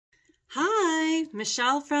Hi,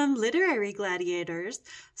 Michelle from Literary Gladiators.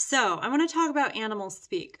 So, I want to talk about animal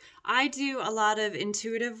speak. I do a lot of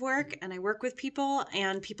intuitive work and I work with people,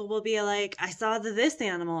 and people will be like, I saw this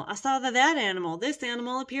animal, I saw that animal, this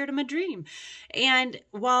animal appeared in my dream. And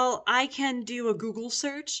while I can do a Google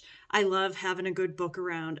search, I love having a good book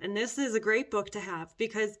around. And this is a great book to have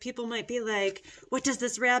because people might be like, what does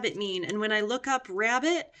this rabbit mean? And when I look up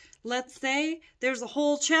rabbit, let's say there's a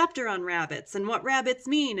whole chapter on rabbits and what rabbits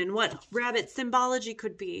mean and what rabbit symbology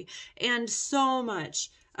could be, and so much.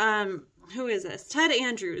 Who is this? Ted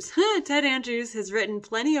Andrews. Ted Andrews has written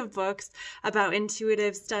plenty of books about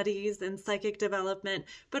intuitive studies and psychic development,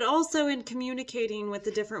 but also in communicating with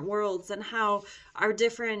the different worlds and how our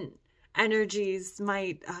different energies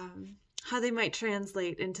might, how they might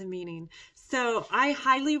translate into meaning. So I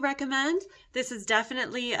highly recommend. This is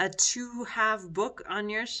definitely a to-have book on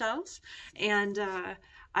your shelf, and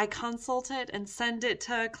I consult it and send it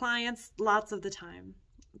to clients lots of the time.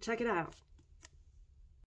 Check it out.